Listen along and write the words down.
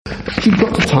you've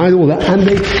got to tithe, all that, and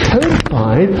they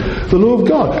codified the law of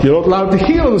God. You're not allowed to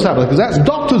heal on the Sabbath because that's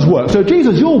doctor's work. So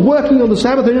Jesus, you're working on the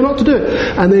Sabbath and you're not to do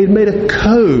it. And they made a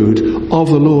code of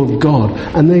the law of God,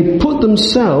 and they put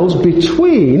themselves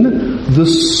between the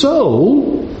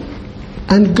soul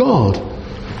and God.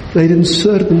 They'd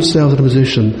inserted themselves in a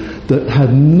position that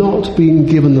had not been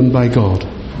given them by God.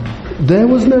 There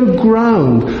was no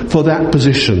ground for that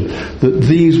position, that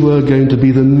these were going to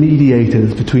be the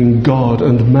mediators between God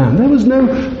and man. There was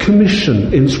no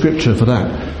commission in Scripture for that.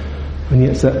 And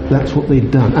yet that's what they'd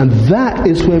done. And that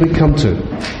is where we come to.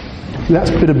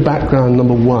 That's a bit of background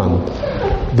number one.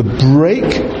 The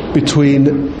break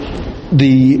between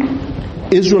the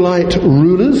Israelite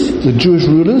rulers, the Jewish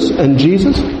rulers, and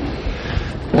Jesus,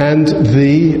 and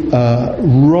the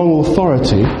wrong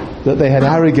authority that they had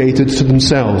arrogated to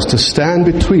themselves to stand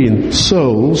between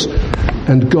souls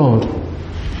and God.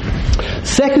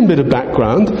 Second bit of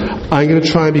background, I'm going to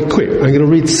try and be quick. I'm going to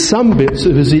read some bits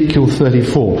of Ezekiel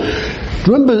 34.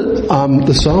 Remember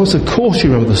the psalmist? Of course you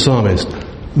remember the psalmist.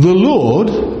 The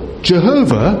Lord,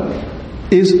 Jehovah,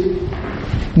 is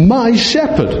my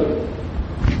shepherd.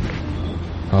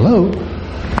 Hello?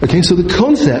 Okay, so the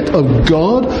concept of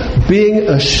God being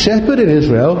a shepherd in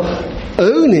Israel,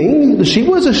 owning the sheep.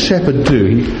 What does a shepherd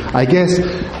do? I guess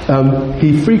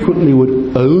he frequently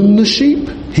would own the sheep.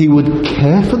 He would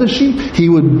care for the sheep. He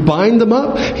would bind them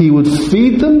up. He would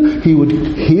feed them. He would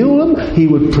heal them. He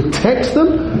would protect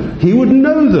them. He would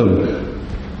know them.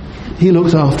 He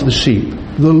looks after the sheep.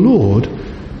 The Lord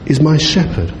is my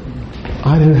shepherd.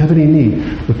 I don't have any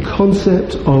need. The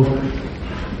concept of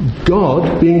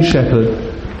God being shepherd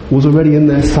was already in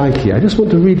their psyche. I just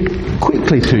want to read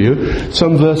quickly to you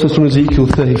some verses from Ezekiel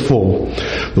 34.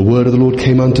 The word of the Lord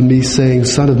came unto me, saying,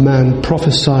 Son of man,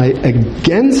 prophesy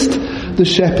against the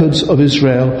shepherds of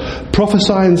Israel.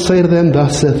 Prophesy and say to them,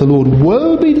 Thus saith the Lord,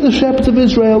 Woe be to the shepherds of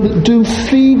Israel that do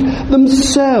feed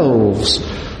themselves.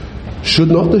 Should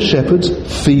not the shepherds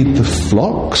feed the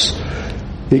flocks?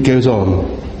 It goes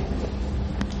on.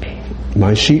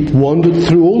 My sheep wandered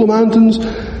through all the mountains.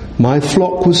 My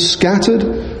flock was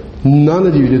scattered. None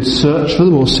of you did search for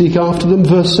them or seek after them.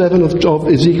 Verse 7 of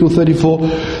Ezekiel 34.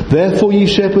 Therefore, ye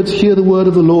shepherds, hear the word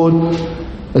of the Lord.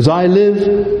 As I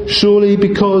live, surely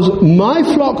because my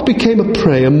flock became a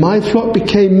prey, and my flock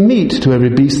became meat to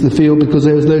every beast of the field, because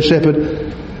there was no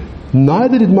shepherd,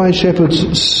 neither did my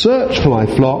shepherds search for my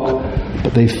flock,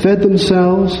 but they fed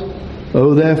themselves.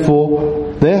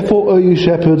 Therefore, O you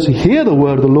shepherds, hear the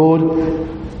word of the Lord.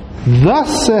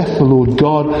 Thus saith the Lord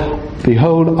God,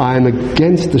 Behold, I am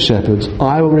against the shepherds.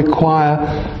 I will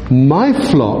require my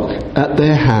flock at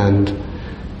their hand,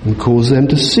 and cause them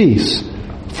to cease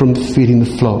from feeding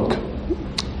the flock.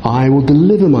 I will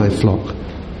deliver my flock.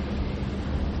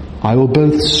 I will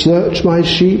both search my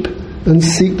sheep and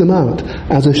seek them out,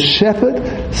 as a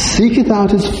shepherd seeketh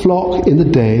out his flock in the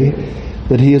day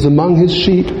that he is among his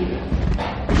sheep,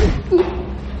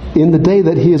 in the day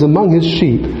that he is among his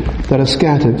sheep that are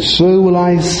scattered, so will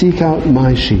I seek out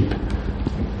my sheep.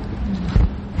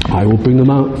 I will bring them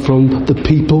out from the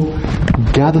people,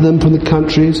 gather them from the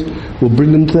countries, will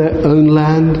bring them to their own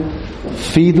land,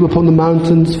 feed them upon the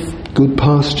mountains, good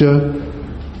pasture.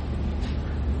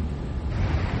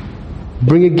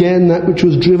 Bring again that which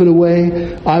was driven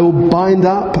away. I will bind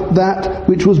up that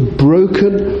which was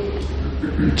broken.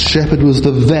 Shepherd was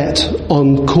the vet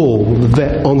on call, the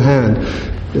vet on hand.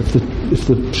 If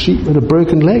the sheep had a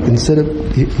broken leg, instead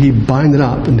of he'd bind it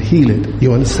up and heal it.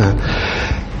 You understand?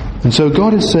 And so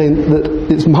God is saying that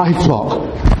it's my flock.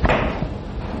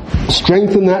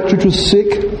 Strengthen that which was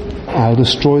sick. I'll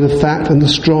destroy the fat and the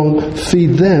strong.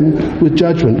 Feed them with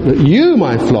judgment. But you,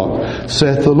 my flock,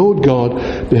 saith the Lord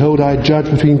God, behold, I judge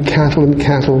between cattle and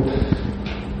cattle.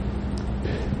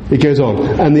 It goes on.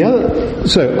 And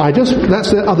that's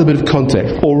the other bit of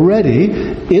context. Already,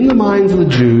 in the minds of the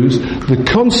Jews, the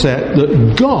concept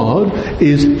that God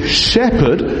is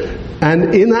shepherd,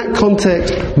 and in that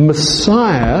context,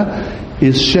 Messiah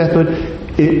is shepherd,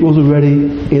 it was already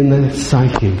in their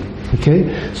psyche.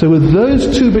 Okay? So with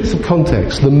those two bits of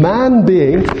context, the man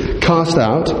being cast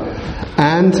out,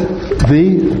 and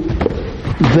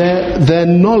their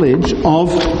knowledge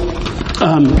of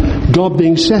God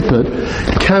being shepherd,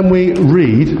 can we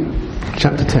read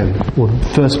chapter 10, or the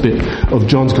first bit of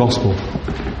John's Gospel?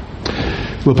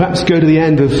 We'll perhaps go to the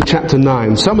end of chapter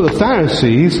 9. Some of the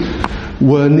Pharisees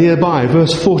were nearby,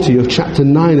 verse 40 of chapter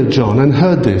 9 of John, and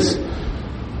heard this.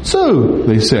 So,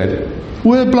 they said,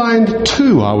 we're blind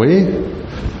too, are we?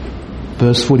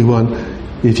 Verse 41,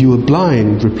 if you were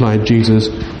blind, replied Jesus,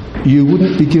 you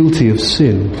wouldn't be guilty of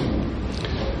sin.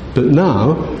 But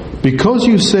now, because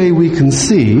you say we can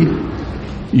see,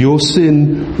 your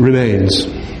sin remains.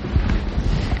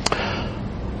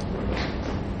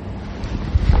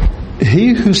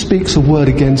 He who speaks a word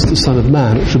against the Son of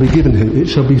Man, it shall be given him, it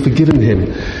shall be forgiven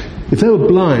him. If they were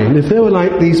blind, if they were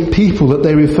like these people that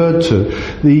they referred to,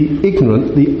 the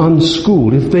ignorant, the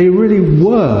unschooled, if they really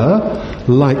were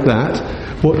like that,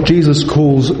 what Jesus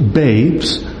calls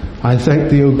babes, I thank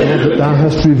thee, O God, that thou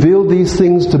hast revealed these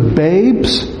things to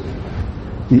babes,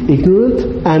 the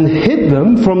ignorant, and hid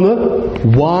them from the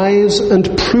wise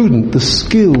and prudent, the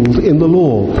skilled in the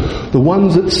law, the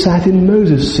ones that sat in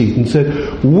Moses' seat and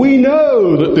said, we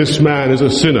know that this man is a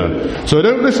sinner, so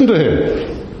don't listen to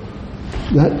him.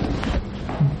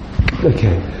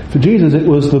 For Jesus it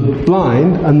was the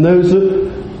blind and those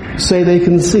that say they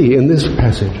can see in this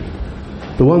passage.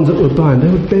 The ones that were blind, they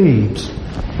were babes.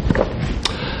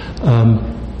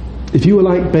 If you were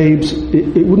like babes,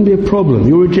 it wouldn't be a problem.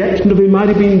 Your rejection of him might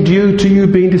have been due to you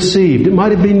being deceived. It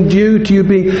might have been due to you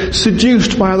being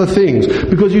seduced by other things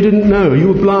because you didn't know. You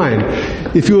were blind.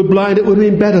 If you were blind, it would have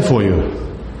been better for you.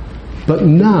 But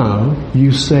now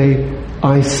you say,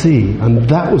 I see. And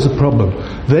that was the problem.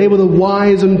 They were the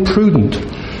wise and prudent.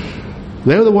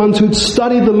 They were the ones who'd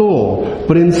studied the law.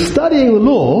 But in studying the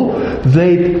law,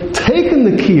 they'd taken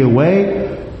the key away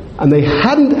and they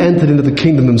hadn't entered into the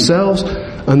kingdom themselves,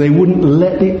 and they wouldn't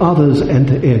let the others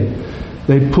enter in.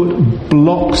 They put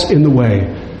blocks in the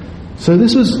way. So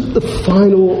this was the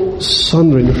final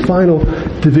sundering, the final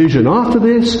division. After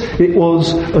this, it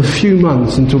was a few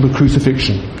months until the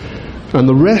crucifixion. And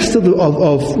the rest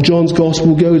of John's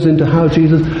Gospel goes into how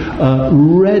Jesus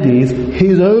readies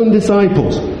his own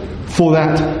disciples for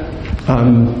that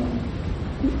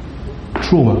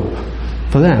trauma.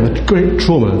 For them, a great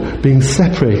trauma, being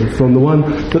separated from the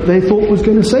one that they thought was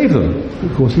going to save them.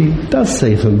 Of course, he does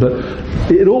save them, but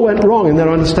it all went wrong in their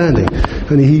understanding.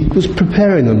 And he was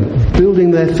preparing them,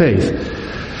 building their faith.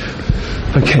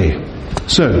 Okay,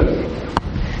 so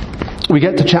we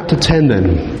get to chapter 10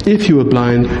 then. If you were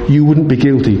blind, you wouldn't be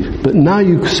guilty. But now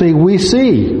you say, we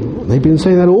see. They've been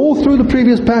saying that all through the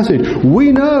previous passage.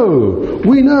 We know.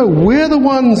 We're the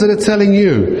ones that are telling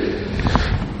you.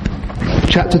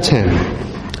 Chapter 10.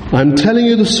 I'm telling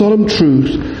you the solemn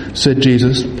truth, said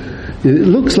Jesus. It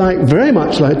looks very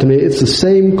much like to me, it's the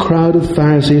same crowd of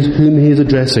Pharisees whom he is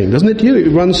addressing. Doesn't it you?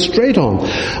 It runs straight on.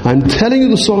 I'm telling you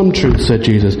the solemn truth, said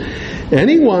Jesus.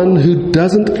 Anyone who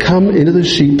doesn't come into the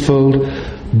sheepfold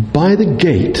by the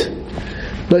gate,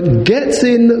 but gets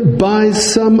in by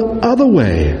some other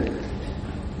way,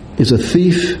 is a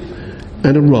thief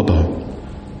and a robber.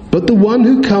 But the one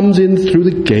who comes in through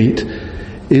the gate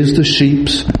is the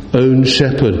sheep's own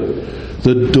shepherd.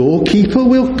 The doorkeeper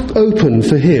will open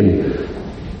for him,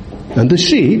 and the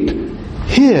sheep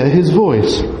hear his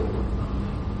voice.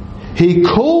 He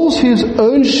calls his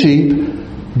own sheep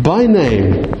by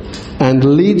name and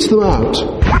leads them out.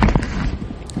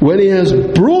 When he has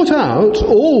brought out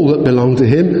all that belong to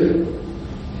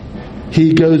him,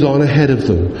 he goes on ahead of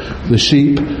them. The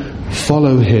sheep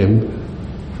follow him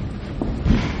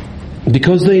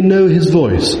because they know his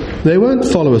voice. They won't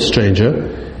follow a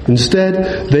stranger.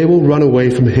 Instead, they will run away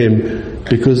from him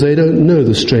because they don't know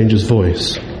the stranger's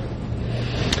voice.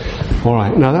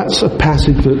 Alright, now that's a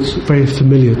passage that's very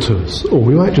familiar to us. Or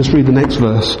we might just read the next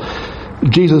verse.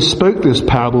 Jesus spoke this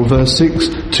parable, verse 6,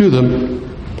 to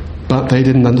them, but they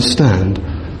didn't understand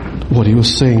what he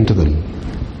was saying to them.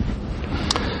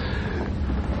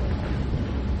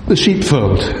 The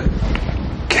sheepfold.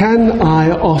 Can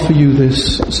I offer you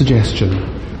this suggestion?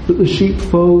 That the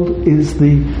sheepfold is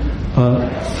the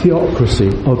theocracy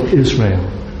of Israel.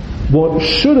 What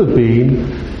should have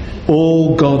been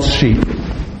all God's sheep.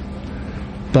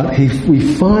 But we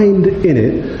find in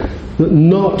it that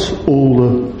not all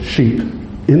the sheep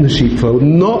in the sheepfold,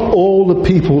 not all the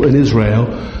people in Israel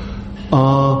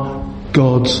are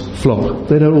God's flock.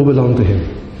 They don't all belong to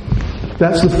him.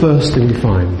 That's the first thing we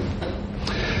find.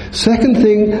 Second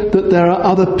thing, that there are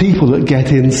other people that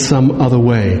get in some other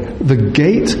way. The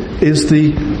gate is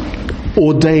the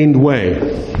ordained way.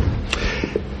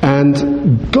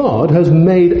 And God has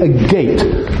made a gate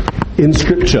in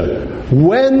Scripture.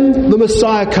 When the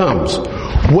Messiah comes,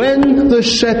 when the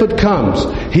shepherd comes,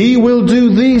 he will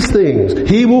do these things.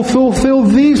 He will fulfill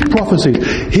these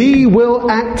prophecies. He will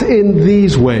act in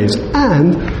these ways.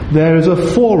 And there is a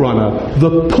forerunner,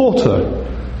 the porter,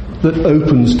 that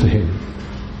opens to him.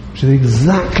 Which is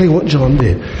exactly what John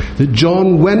did. That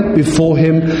John went before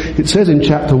him, it says in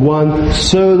chapter 1,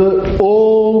 so that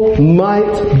all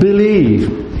might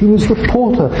believe. He was the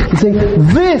porter. He's saying,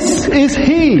 this is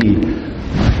he.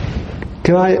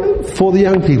 For the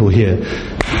young people here,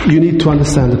 you need to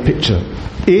understand the picture.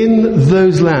 In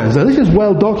those lands, now this is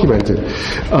well documented.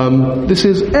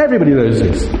 Everybody knows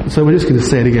this, so we're just going to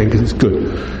say it again because it's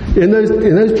good. In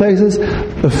those places,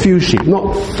 a few sheep,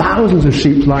 not thousands of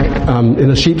sheep like in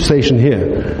a sheep station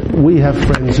here. We have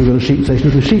friends who've got a sheep station.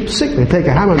 If the sheep's sick, they take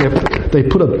a hammer and they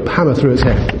put a hammer through its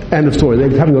head. End of story.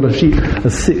 They haven't got a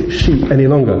sick sheep any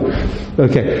longer.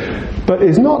 Okay. But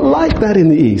it's not like that in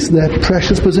the East. They're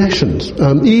precious possessions,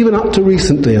 even up to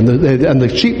recently. And the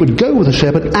sheep would go with the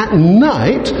shepherd at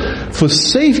night for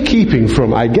safekeeping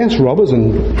from, I guess, robbers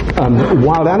and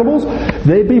wild animals.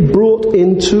 They'd be brought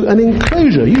into an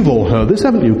enclosure. You've all heard this,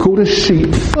 haven't you? Called a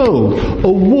sheepfold,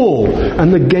 a wall,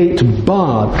 and the gate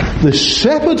barred. The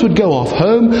shepherds would go off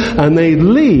home, and they'd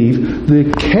leave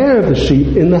the care of the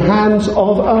sheep in the hands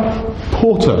of a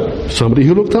porter, somebody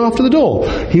who looked after the door.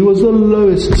 He was the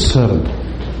lowest servant.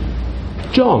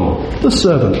 John, the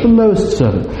servant, the lowest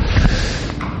servant.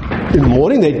 In the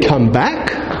morning they'd come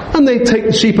back and they'd take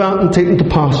the sheep out and take them to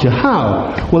pasture.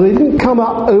 How? Well, they didn't come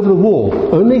up over the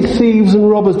wall. Only thieves and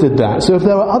robbers did that. So if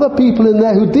there were other people in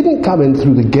there who didn't come in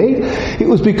through the gate, it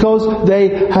was because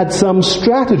they had some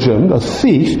stratagem, a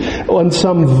thief, and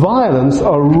some violence,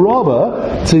 a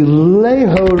robber, to lay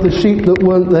hold of the sheep that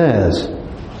weren't theirs.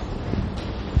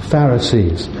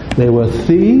 Pharisees. They were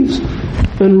thieves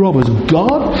and robbers.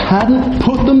 God hadn't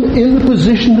put them in the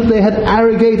position that they had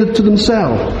arrogated to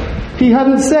themselves. He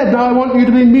hadn't said, now I want you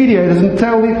to be mediators and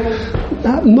tell me.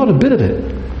 Not a bit of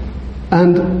it.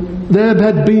 And there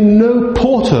had been no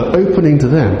porter opening to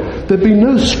them. There'd been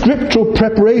no scriptural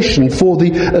preparation for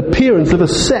the appearance of a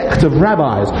sect of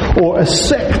rabbis or a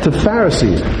sect of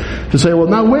Pharisees to say, well,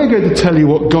 now we're going to tell you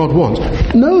what God wants.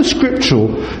 No scriptural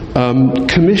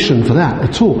commission for that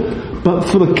at all. But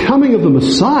for the coming of the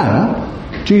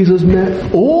Messiah, Jesus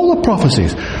met all the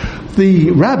prophecies.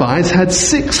 The rabbis had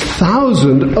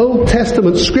 6,000 Old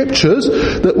Testament scriptures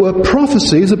that were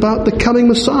prophecies about the coming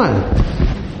Messiah.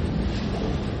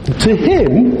 To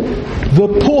him, the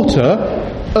porter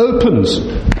opens.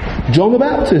 John the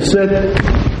Baptist said,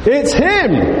 it's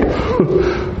him!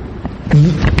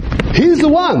 He's the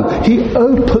one! He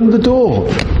opened the door.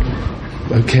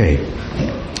 Okay.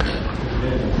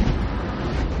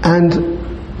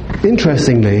 And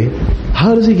interestingly,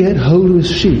 how does he get hold of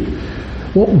his sheep?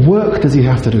 What work does he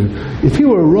have to do? If he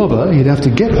were a robber, he'd have to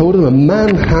get hold of them and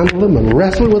manhandle them and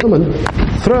wrestle with them and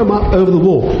throw them up over the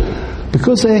wall.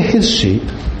 Because they're his sheep,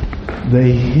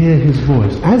 they hear his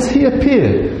voice. As he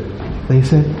appeared, they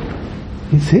said,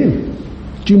 it's him.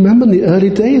 Do you remember in the early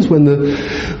days when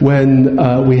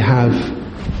we have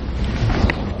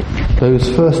those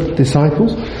first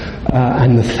disciples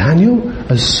and Nathaniel?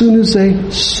 As soon as they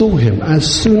saw him, as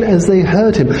soon as they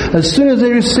heard him, as soon as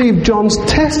they received John's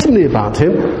testimony about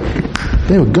him,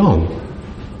 they were gone.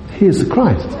 He is the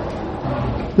Christ.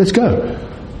 Let's go.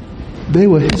 They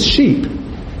were his sheep.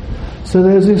 So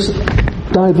there's this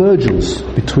divergence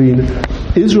between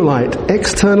Israelite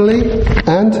externally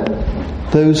and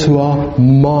those who are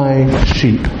my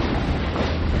sheep.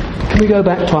 Can we go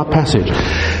back to our passage?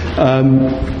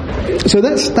 So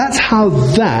that's how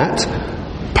that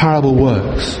parable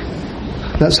works.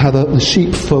 That's how the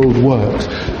sheepfold works.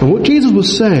 And what Jesus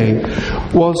was saying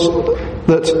was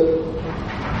that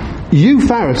you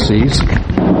Pharisees,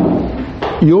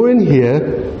 you're in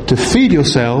here to feed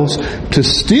yourselves, to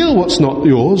steal what's not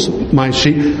yours, my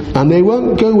sheep, and they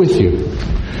won't go with you.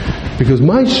 Because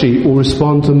my sheep will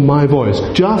respond to my voice,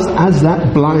 just as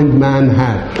that blind man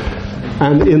had.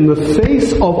 And in the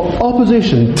face of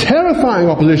opposition, terrifying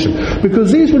opposition,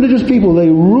 because these religious people, they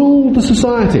ruled the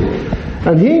society.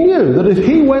 And he knew that if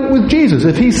he went with Jesus,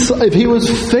 if he was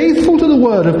faithful to the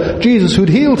word of Jesus who'd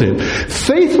healed him,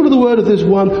 faithful to the word of this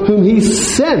one whom he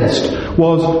sensed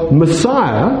was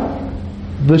Messiah,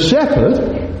 the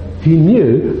shepherd, he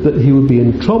knew that he would be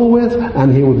in trouble with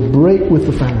and he would break with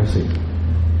the Pharisee.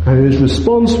 And his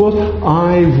response was,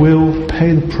 I will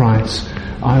pay the price.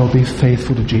 I will be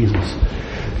faithful to Jesus.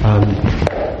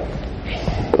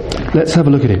 Let's have a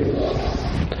look at it.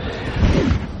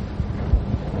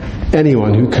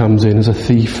 Anyone who comes in as a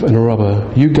thief and a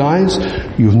robber, you guys,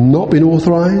 you've not been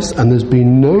authorized, and there's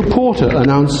been no porter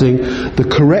announcing the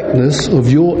correctness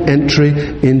of your entry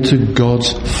into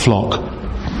God's flock.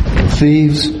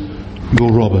 Thieves,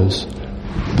 you're robbers.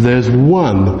 There's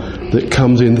one that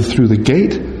comes in through the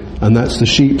gate, and that's the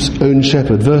sheep's own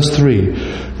shepherd. Verse 3,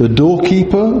 the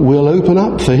doorkeeper will open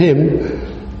up for him,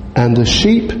 and the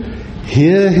sheep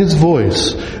hear his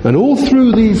voice. And all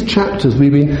through these chapters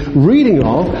we've been reading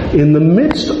of, in the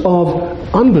midst of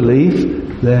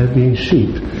unbelief, there have been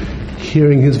sheep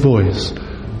hearing his voice.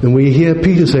 And we hear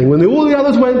Peter saying, when all the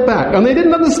others went back, and they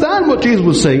didn't understand what Jesus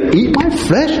was saying, eat my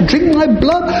flesh, drink my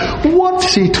blood,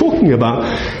 what's he talking about?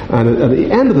 And at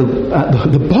the end of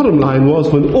the bottom line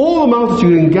was, when all the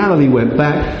multitude in Galilee went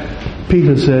back,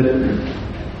 Peter said,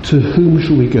 to whom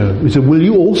shall we go? He said, will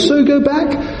you also go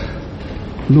back?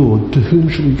 Lord, to whom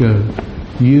shall we go?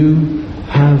 You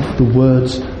have the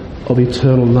words of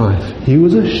eternal life. He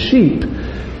was a sheep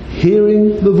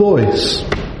hearing the voice.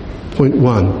 Point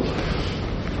one.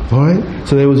 Alright?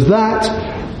 So there was that.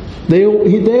 They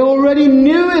already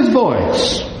knew his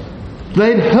voice.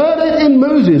 They'd heard it in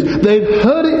Moses. They'd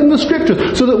heard it in the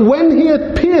scriptures. So that when he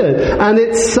appeared and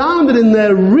it sounded in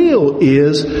their real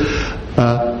ears,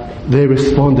 they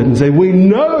responded and said, we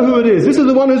know who it is. This is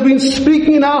the one who's been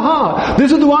speaking in our heart.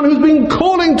 This is the one who's been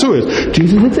calling to us.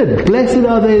 Jesus had said, blessed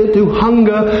are they that do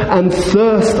hunger and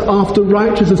thirst after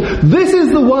righteousness. This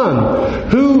is the one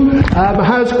who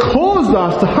has caused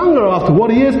us to hunger after what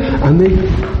he is, and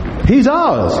he's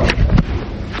ours.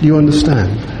 You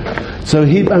understand? So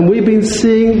and we've been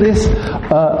seeing this,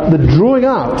 the drawing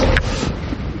out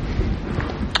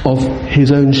of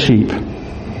his own sheep.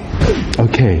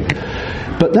 Okay.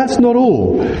 But that's not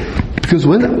all. Because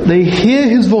when they hear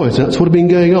his voice, that's what had been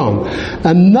going on.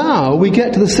 And now we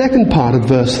get to the second part of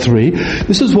verse 3.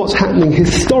 This is what's happening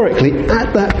historically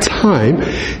at that time.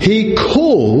 He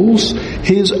calls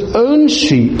his own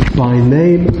sheep by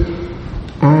name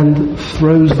and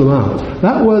throws them out.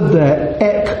 That word there,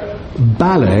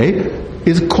 ekbale,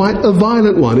 is quite a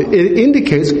violent one. It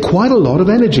indicates quite a lot of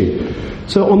energy.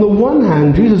 So on the one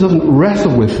hand, Jesus doesn't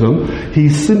wrestle with them. He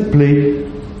simply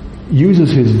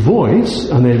uses his voice,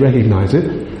 and they recognize it.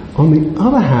 On the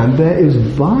other hand, there is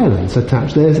violence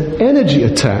attached. There's energy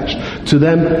attached to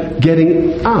them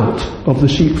getting out of the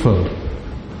sheepfold.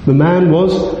 The man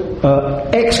was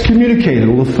excommunicated,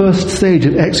 or the first stage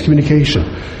of excommunication.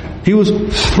 He was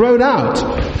thrown out.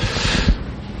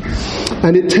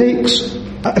 And it takes,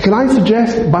 can I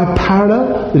suggest by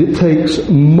parallel, that it takes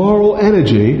moral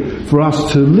energy for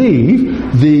us to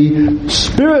leave the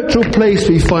spiritual place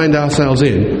we find ourselves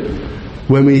in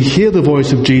when we hear the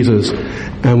voice of Jesus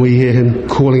and we hear him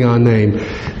calling our name.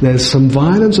 There's some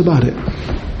violence about it.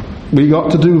 We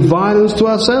got to do violence to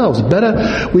ourselves.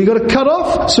 We got to cut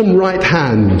off some right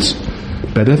hands.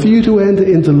 Better for you to enter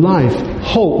into life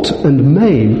halt and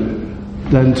maim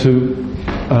than to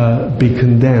be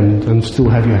condemned and still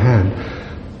have your hand.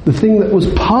 The thing that was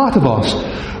part of us,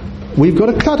 we've got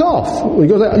to cut off. We've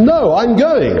got to say, no, I'm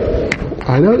going.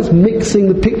 I know it's mixing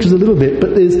the pictures a little bit,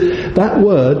 but there's that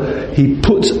word, he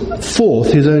puts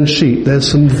forth his own sheep. There's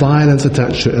some violence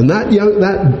attached to it. And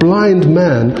that blind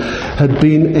man had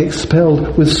been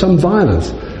expelled with some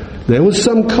violence. There was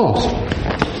some cost.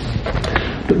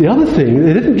 But the other thing,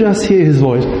 they didn't just hear his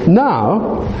voice.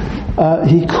 Now,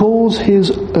 he calls his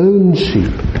own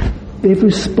sheep. They've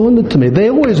responded to me. They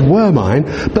always were mine,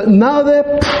 but now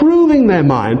they're proving they're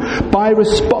mine by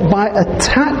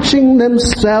attaching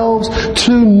themselves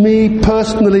to me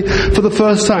personally for the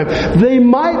first time. They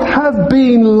might have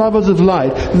been lovers of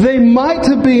light. They might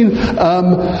have been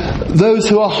those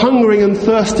who are hungering and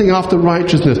thirsting after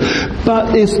righteousness.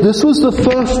 But this was the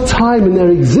first time in their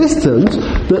existence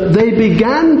that they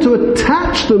began to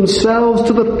attach themselves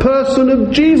to the person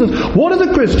of Jesus. What is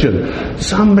a Christian?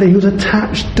 Somebody who's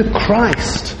attached to Christ.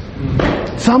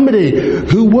 Somebody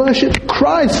who worships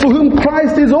Christ, for whom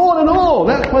Christ is all in all.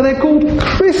 That's why they're called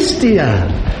Christian.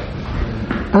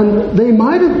 And they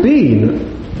might have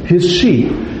been his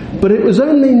sheep, but it was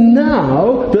only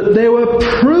now that they were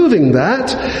proving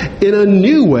that in a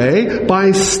new way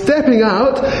by stepping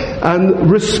out and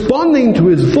responding to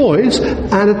his voice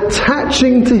and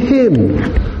attaching to him.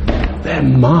 They're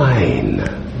mine.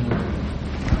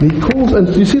 And he calls, and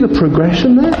do you see the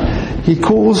progression there? He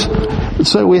calls,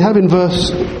 so we have in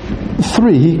verse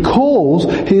 3, he calls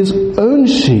his own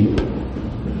sheep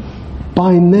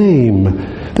by name.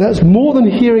 That's more than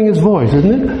hearing his voice,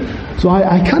 isn't it? So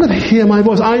I kind of hear my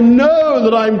voice. I know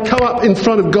that I'm come up in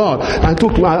front of God. I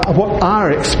talk about what our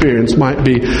experience might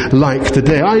be like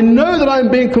today. I know that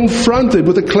I'm being confronted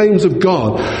with the claims of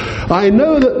God. I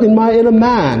know that in my inner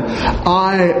man,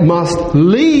 I must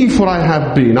leave what I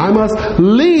have been. I must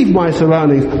leave my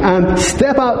surroundings and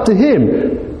step out to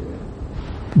him.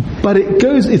 But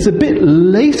it's a bit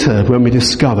later when we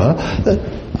discover that,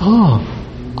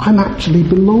 I'm actually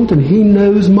belong to him. He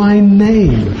knows my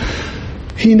name.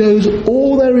 He knows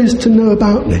all there is to know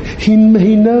about me. He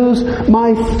knows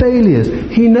my failures.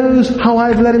 He knows how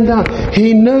I've let him down.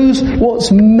 He knows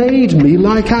what's made me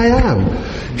like I am.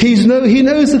 He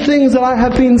knows the things that I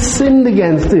have been sinned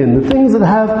against in, the things that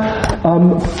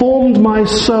have formed my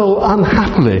soul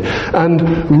unhappily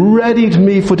and readied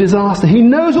me for disaster. He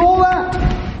knows all that.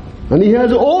 And he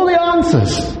has all the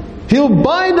answers. He'll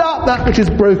bind up that which is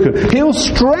broken. He'll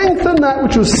strengthen that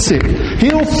which was sick.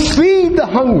 He'll feed the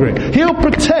hungry. He'll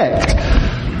protect.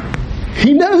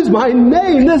 He knows my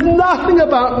name. There's nothing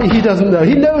about me he doesn't know.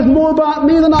 He knows more about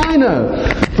me than I know.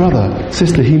 Brother,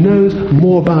 sister, he knows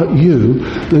more about you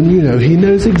than you know. He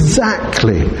knows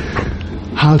exactly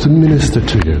how to minister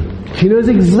to you. He knows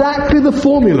exactly the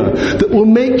formula that will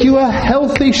make you a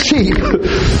healthy sheep.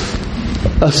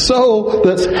 A soul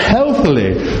that's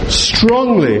healthily,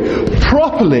 strongly,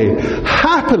 properly,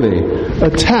 happily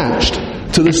attached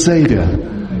to the Saviour.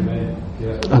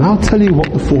 And I'll tell you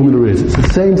what the formula is. It's the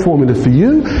same formula for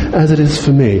you as it is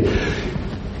for me.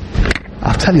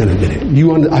 I'll tell you in a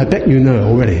minute. I bet you know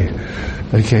already,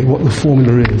 okay, what the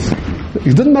formula is.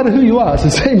 It doesn't matter who you are, it's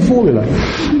the same formula.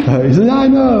 He says, I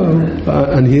know.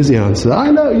 And here's the answer.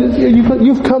 I know,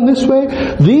 you've come this way.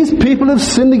 These people have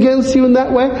sinned against you in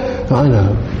that way. I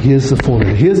know. Here's the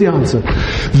formula. Here's the answer.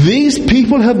 These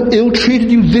people have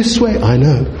ill-treated you this way. I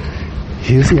know.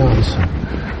 Here's the answer.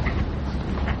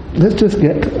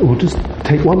 We'll just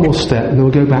take one more step and then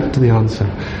we'll go back to the answer.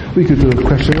 We could do a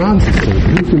question and answer thing.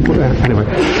 Who can put that? Anyway,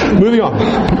 moving on.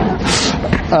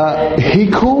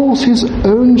 He calls his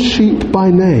own sheep by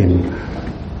name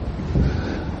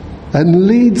and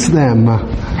leads them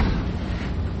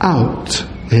out.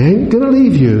 He ain't going to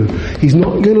leave you. He's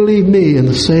not going to leave me in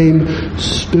the same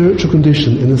spiritual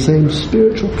condition, in the same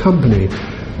spiritual company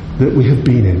that we have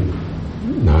been in.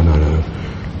 No.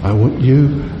 I want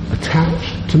you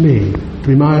attached to me, to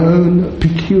be my own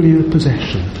peculiar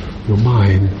possession. You're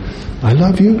mine. I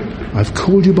love you. I've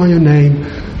called you by your name.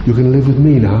 You're going to live with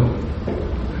me now.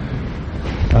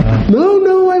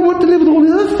 No, I want to live with all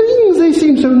the other things. They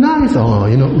seem so nice. Oh,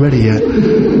 you're not ready yet.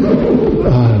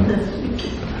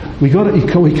 We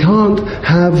can't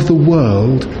have the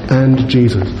world and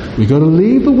Jesus. We've got to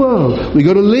leave the world. We've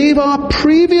got to leave our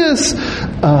previous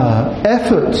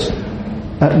efforts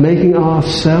at making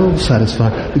ourselves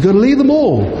satisfied. We've got to leave them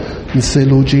all and say,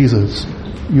 Lord Jesus,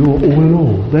 you are all in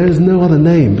all. There is no other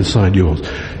name beside yours.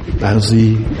 As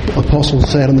the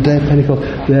apostles said on the day of Pentecost,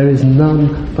 there is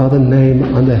none other name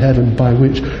under heaven by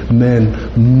which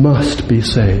men must be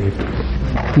saved.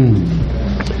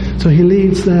 So he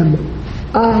leads them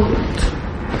out.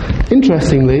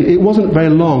 Interestingly, it wasn't very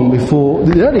long before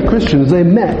the early Christians, they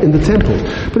met in the temple,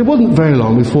 but it wasn't very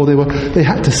long before they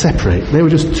had to separate. They were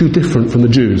just too different from the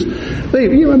Jews.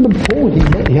 You remember Paul?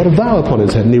 He had a vow upon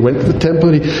his head, and he went to the temple.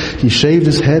 And he shaved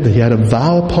his head, and he had a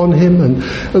vow upon him,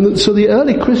 and so the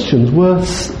early Christians were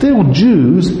still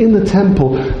Jews in the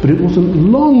temple, but it wasn't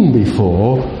long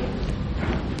before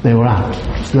they were out.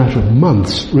 It's a matter of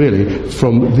months, really,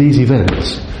 from these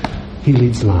events. He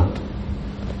leads them out.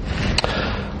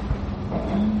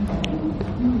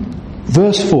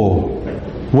 Verse 4,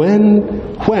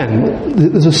 when,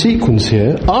 there's a sequence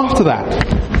here, after that,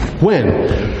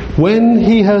 when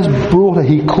he has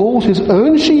he calls his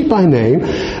own sheep by name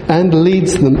and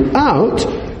leads them out,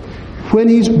 when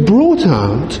he's brought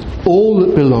out all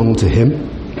that belong to him,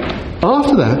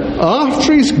 after that,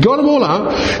 after he's got them all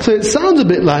out, so it sounds a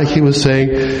bit like he was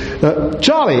saying,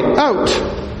 Charlie, out,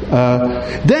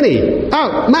 Denny,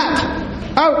 out,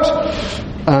 Matt, out,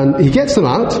 and he gets them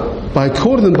out by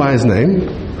calling them by his name,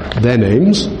 their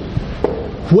names.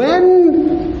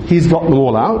 When he's got them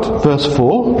all out, verse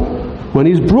 4, when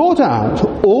he's brought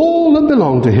out all that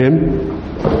belong to him,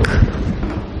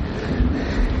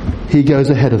 he goes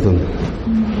ahead of them.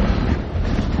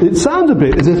 It sounds a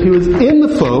bit as if he was in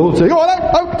the fold saying,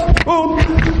 out.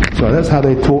 Sorry, that's how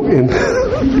they talk in...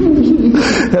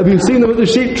 Have you seen them at the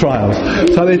sheep trials?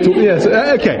 That's how they talk. Yes,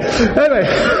 okay. Anyway,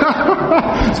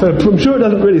 so I'm sure it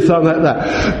doesn't really sound like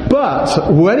that.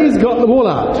 But when he's got them all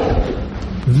out,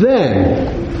 then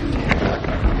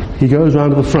he goes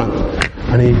round to the front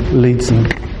and he leads them.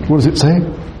 What does it say?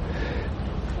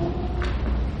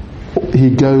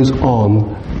 He goes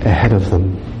on ahead of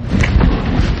them.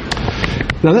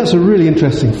 Now that's a really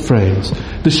interesting phrase.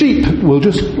 The sheep, we'll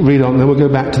just read on, then we'll go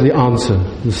back to the answer.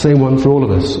 The same one for all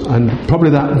of us. And probably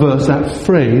that verse, that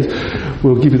phrase,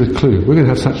 will give you the clue. We're going to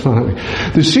have such fun, aren't we?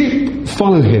 The sheep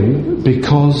follow him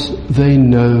because they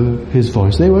know his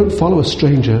voice. They won't follow a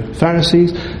stranger.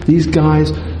 Pharisees, these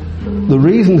guys, the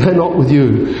reason they're not with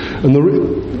you,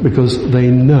 because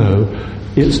they know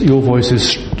your voice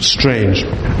is strange.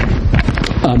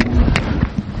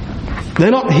 They're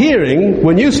not hearing,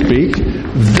 when you speak,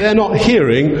 they're not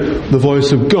hearing the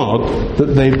voice of God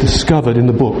that they've discovered in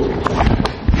the book.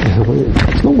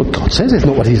 It's not what God says, it's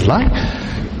not what He's like.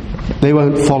 They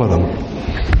won't follow them.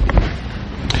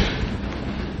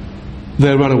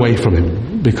 They'll run away from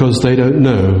Him because they don't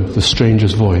know the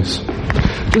stranger's voice.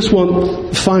 Just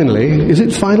want, finally, is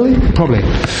it finally? Probably.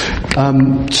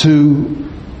 To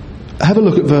have a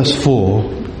look at verse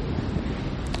 4.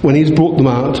 When He's brought them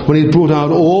out, when He's brought out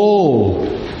all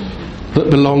that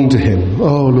belong to Him.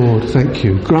 Oh Lord, thank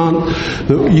you. Grant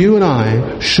that you and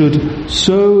I should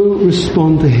so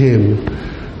respond to Him,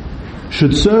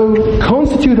 should so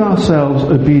constitute ourselves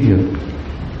obedient,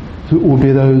 that it will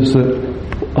be those that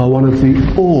are one of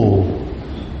the all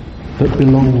that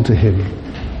belong to Him.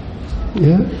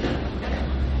 Yeah?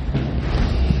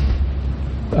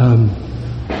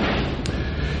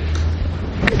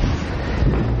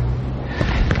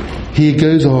 He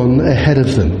goes on ahead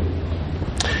of them.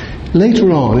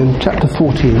 Later on in chapter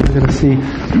 14 we're going to see,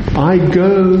 I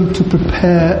go to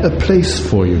prepare a place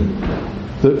for you,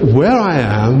 that where I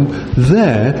am,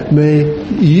 there may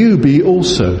you be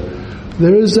also.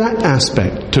 There is that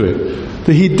aspect to it.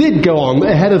 That He did go on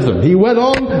ahead of them. He went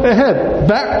on ahead,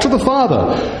 back to the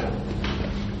Father,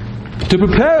 to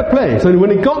prepare a place. And when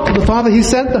He got to the Father, He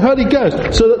sent the Holy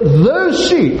Ghost, so that those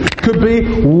sheep could be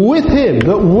with Him.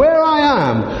 That where I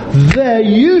am, there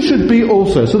you should be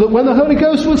also. So that when the Holy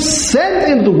Ghost was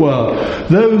sent into the world,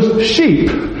 those sheep,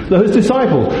 those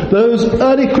disciples, those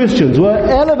early Christians were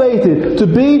elevated to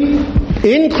be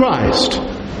in Christ,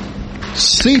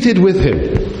 seated with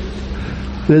Him.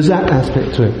 There's that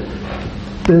aspect to it.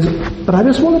 But I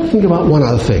just wanted to think about one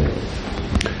other thing.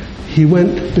 He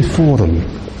went before them.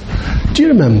 Do you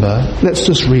remember, let's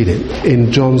just read it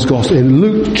in John's Gospel, in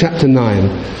Luke chapter 9.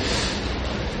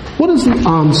 What is the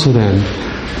answer then?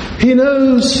 He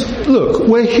knows, look,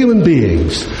 we're human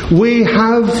beings. We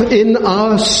have in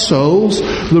our souls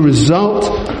the result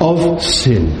of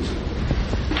sin.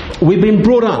 We've been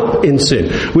brought up in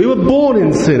sin. We were born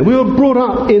in sin. We were brought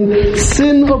up in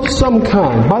sin of some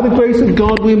kind. By the grace of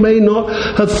God, we may not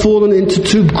have fallen into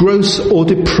too gross or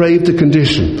depraved a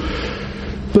condition.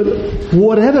 But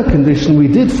whatever condition we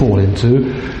did fall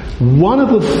into, one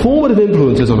of the formative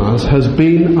influences on us has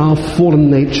been our fallen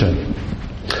nature.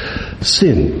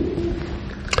 Sin.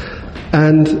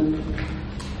 And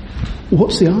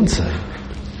what's the answer?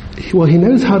 Well, He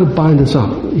knows how to bind us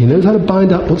up. He knows how to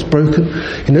bind up what's broken.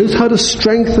 He knows how to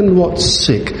strengthen what's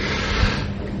sick.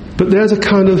 But there's a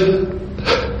kind of...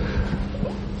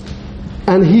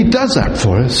 And He does that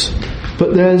for us.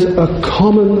 But there's a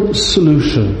common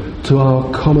solution to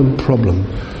our common problem.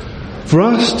 For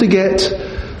us to get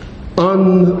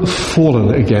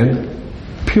unfallen again,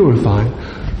 purified,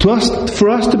 for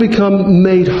us to become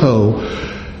made whole,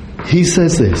 He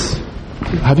says this.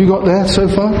 Have you got there so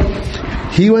far?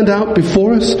 He went out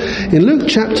before us. In Luke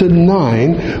chapter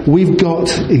 9, we've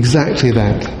got exactly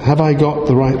that. Have I got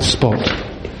the right spot?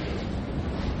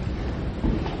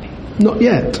 Not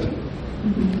yet.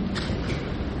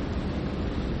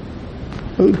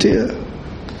 Oh dear.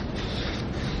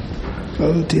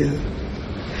 Oh dear.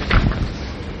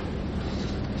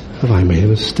 Have I made a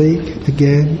mistake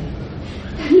again?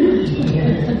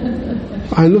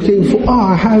 I'm looking for...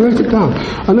 I wrote it down.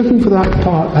 I'm looking for that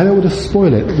part. I don't want to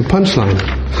spoil it, the punchline.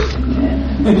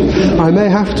 I may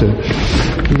have to,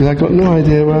 because I've got no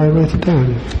idea where I wrote it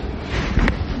down.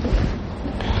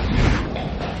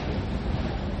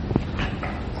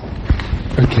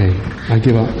 Okay, I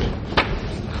give up.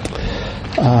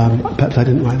 Perhaps I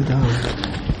didn't write it down.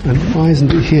 And why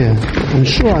isn't it here? I'm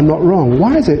sure I'm not wrong.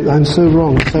 Why is it I'm so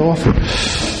wrong so often?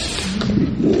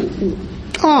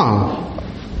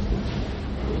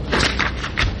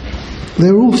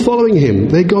 They were all following Him.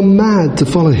 They'd gone mad to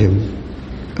follow Him.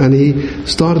 And He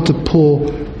started to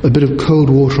pour a bit of cold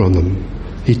water on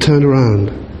them. He turned around.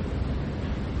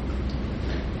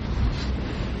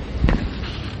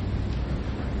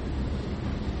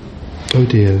 Oh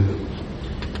dear.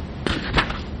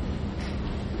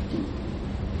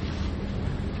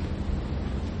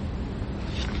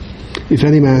 If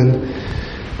any man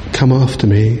come after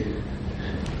me,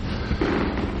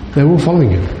 they're all following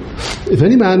Him. If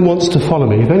any man wants to follow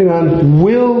me, if any man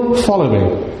will follow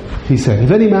me, He said,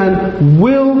 if any man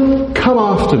will come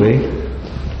after me,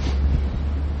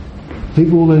 think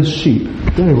of all those sheep.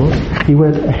 There He was. He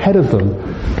went ahead of them,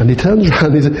 and He turns around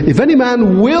and He said, if any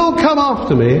man will come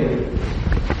after me,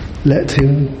 let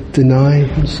him deny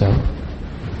himself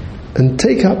and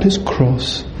take up his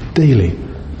cross daily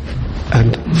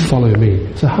and follow me.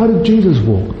 So how did Jesus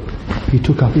walk? He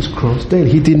took up His cross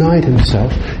daily. He denied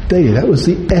Himself daily. That was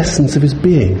the essence of his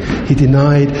being. He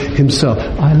denied himself.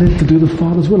 I live to do the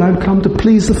Father's will. I've come to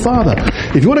please the Father.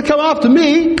 If you want to come after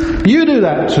me, you do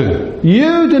that too.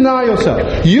 You deny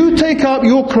yourself. You take up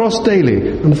your cross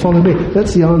daily and follow me.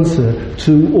 That's the answer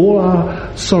to all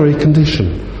our sorry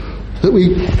condition. That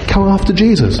we come after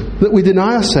Jesus. That we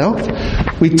deny ourselves.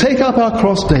 We take up our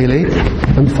cross daily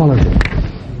and follow him.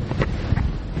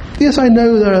 Yes, I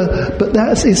know but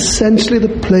that's essentially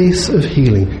the place of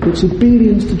healing. It's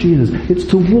obedience to Jesus. It's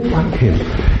to walk like him.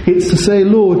 It's to say,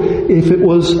 Lord, if it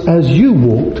was as you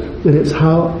walked, then it's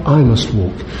how I must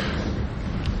walk.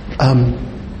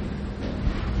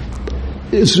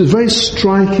 It's a very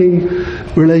striking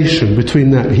relation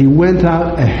between that. He went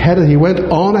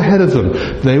on ahead of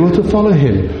them. They were to follow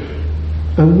him.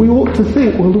 And we ought to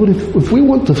think, well, Lord, if we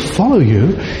want to follow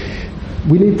you,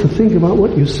 we need to think about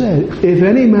what you said. If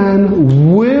any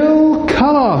man will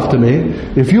come after me,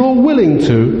 if you're willing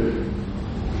to,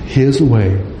 here's the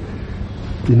way.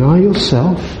 Deny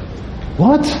yourself.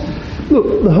 What?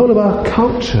 Look, the whole of our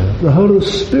culture, the whole of the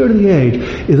spirit of the age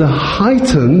is a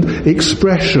heightened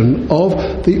expression of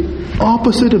the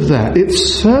opposite of that.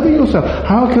 It's serving yourself.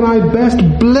 How can I best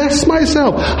bless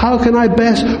myself? How can I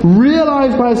best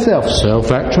realize myself?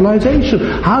 Self-actualization.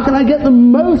 How can I get the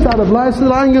most out of life so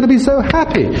that I'm going to be so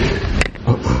happy?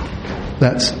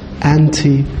 That's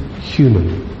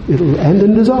anti-human. It'll end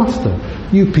in disaster.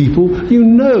 You people, you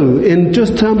know in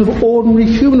just terms of ordinary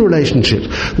human relationships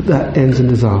that ends in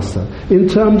disaster. In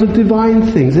terms of divine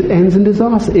things, it ends in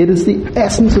disaster. It is the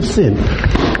essence of sin.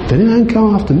 If any man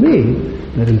come after me,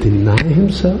 let him deny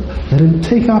himself, let him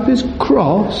take up his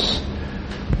cross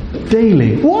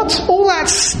daily. What? All that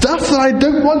stuff that I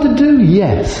don't want to do?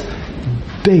 Yes.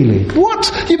 Daily.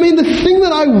 What? You mean the thing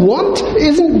that I want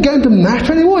isn't going to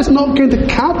matter anymore? It's not going to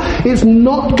count? It's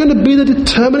not going to be the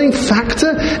determining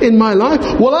factor in my life?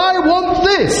 Well, I want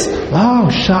this. Oh,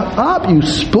 shut up, you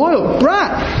spoiled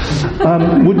brat.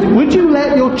 Would you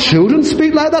let your children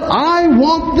speak like that? I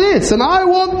want this and I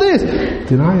want this.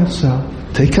 Deny yourself.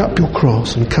 Take up your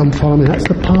cross and come follow me. That's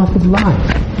the path of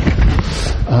life.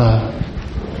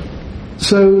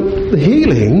 So the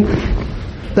healing,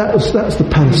 that's the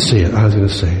panacea, I was going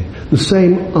to say. The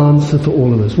same answer for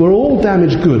all of us. We're all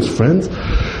damaged goods, friends.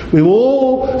 We've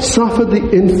all suffered the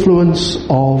influence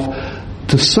of,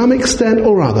 to some extent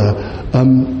or other,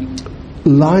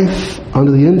 life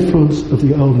under the influence of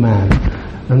the old man.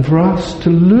 And for us to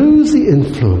lose the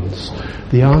influence,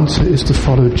 the answer is to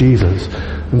follow Jesus.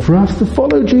 And for us to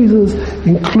follow Jesus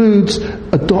includes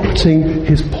adopting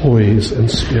his poise and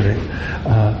spirit.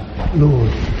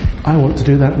 Lord, I want to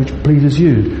do that which pleases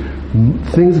you.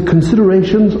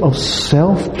 Considerations of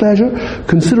self-pleasure,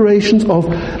 considerations of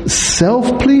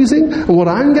self-pleasing, and what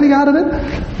I'm getting out of it,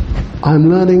 I'm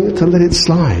learning to let it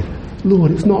slide.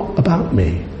 Lord, it's not about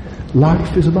me.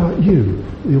 Life is about you.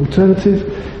 The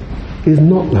alternative is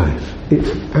not life. It's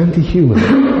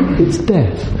anti-human. It's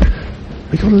death.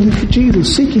 We've got to live for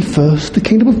Jesus. Seek ye first the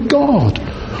kingdom of God.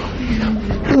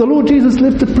 The Lord Jesus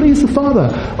lived to please the Father.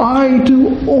 I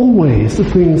do always the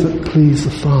things that please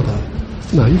the Father.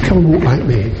 Now you come and walk like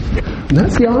me. And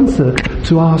that's the answer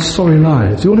to our sorry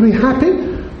lives. You want to be happy?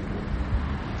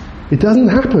 It doesn't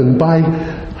happen by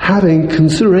having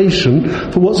consideration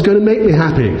for what's going to make me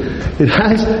happy. It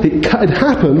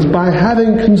happens by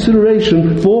having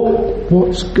consideration for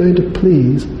what's going to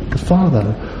please the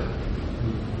Father.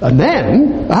 And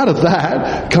then, out of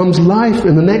that, comes life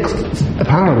in the next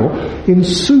parable in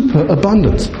super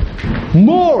abundance.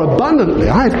 More abundantly.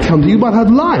 I've come to you but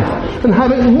have life, and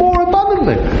have it more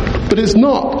abundantly. But it's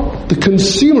not the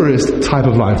consumerist type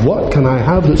of life. What can I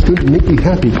have that's going to make me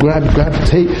happy? Grab,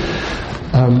 take.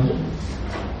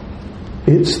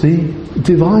 It's the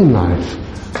divine life.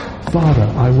 Father,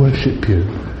 I worship you.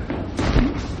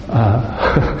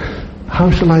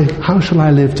 How shall I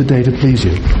live today to please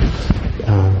you?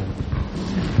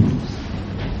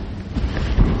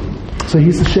 So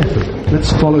he's the shepherd.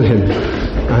 Let's follow him,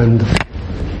 and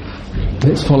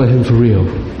let's follow him for real.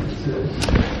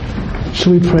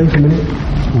 Shall we pray for a minute?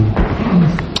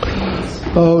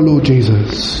 Oh Lord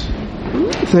Jesus,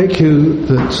 thank you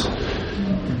that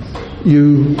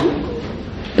you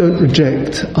don't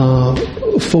reject our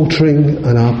faltering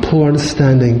and our poor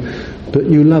understanding, but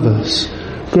you love us.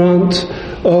 Grant,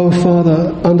 oh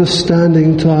Father,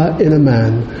 understanding to our inner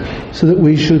man, so that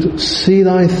we should see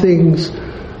thy things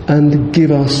and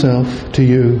give ourselves to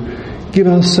you. Give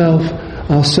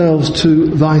ourselves to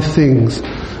thy things,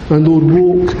 and Lord,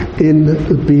 walk in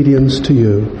obedience to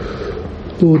you.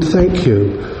 Lord, thank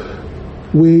you.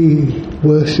 We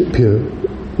worship you.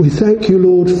 We thank you,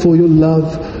 Lord, for your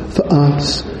love for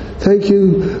us. Thank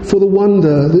you for the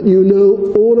wonder that you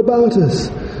know all about us.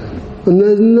 And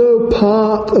there's no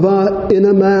part of our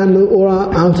inner man or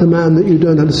our outer man that you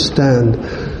don't understand.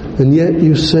 And yet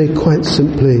you say quite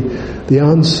simply, the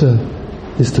answer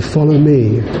is to follow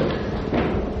me.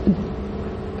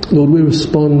 Lord, we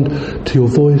respond to your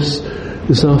voice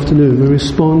this afternoon. We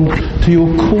respond to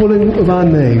your calling of our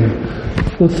name.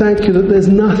 Lord, thank you that there's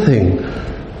nothing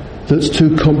that's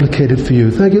too complicated for you.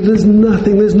 Thank you there's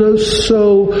nothing, there's no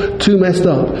soul too messed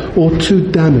up or too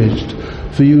damaged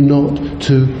for you not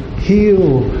to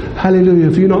heal.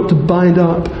 Hallelujah. For you not to bind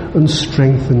up and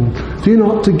strengthen. For you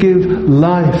not to give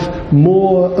life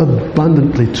more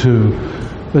abundantly to,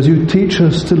 as you teach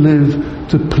us to live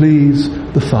to please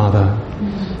the Father.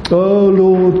 Oh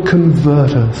Lord,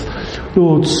 convert us.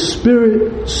 Lord,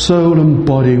 spirit, soul and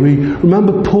body. We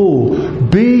remember Paul,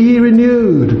 be ye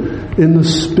renewed in the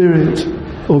spirit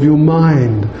of your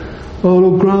mind. Oh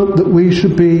Lord, grant that we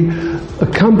should be a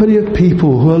company of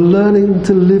people who are learning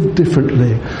to live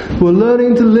differently, who are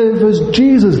learning to live as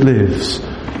Jesus lives.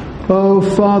 Oh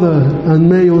Father, and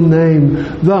may your name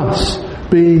thus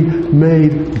be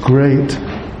made great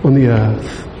on the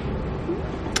earth.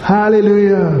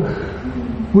 Hallelujah.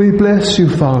 We bless you,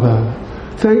 Father.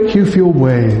 Thank you for your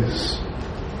ways.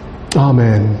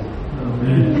 Amen.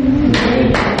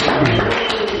 Amen.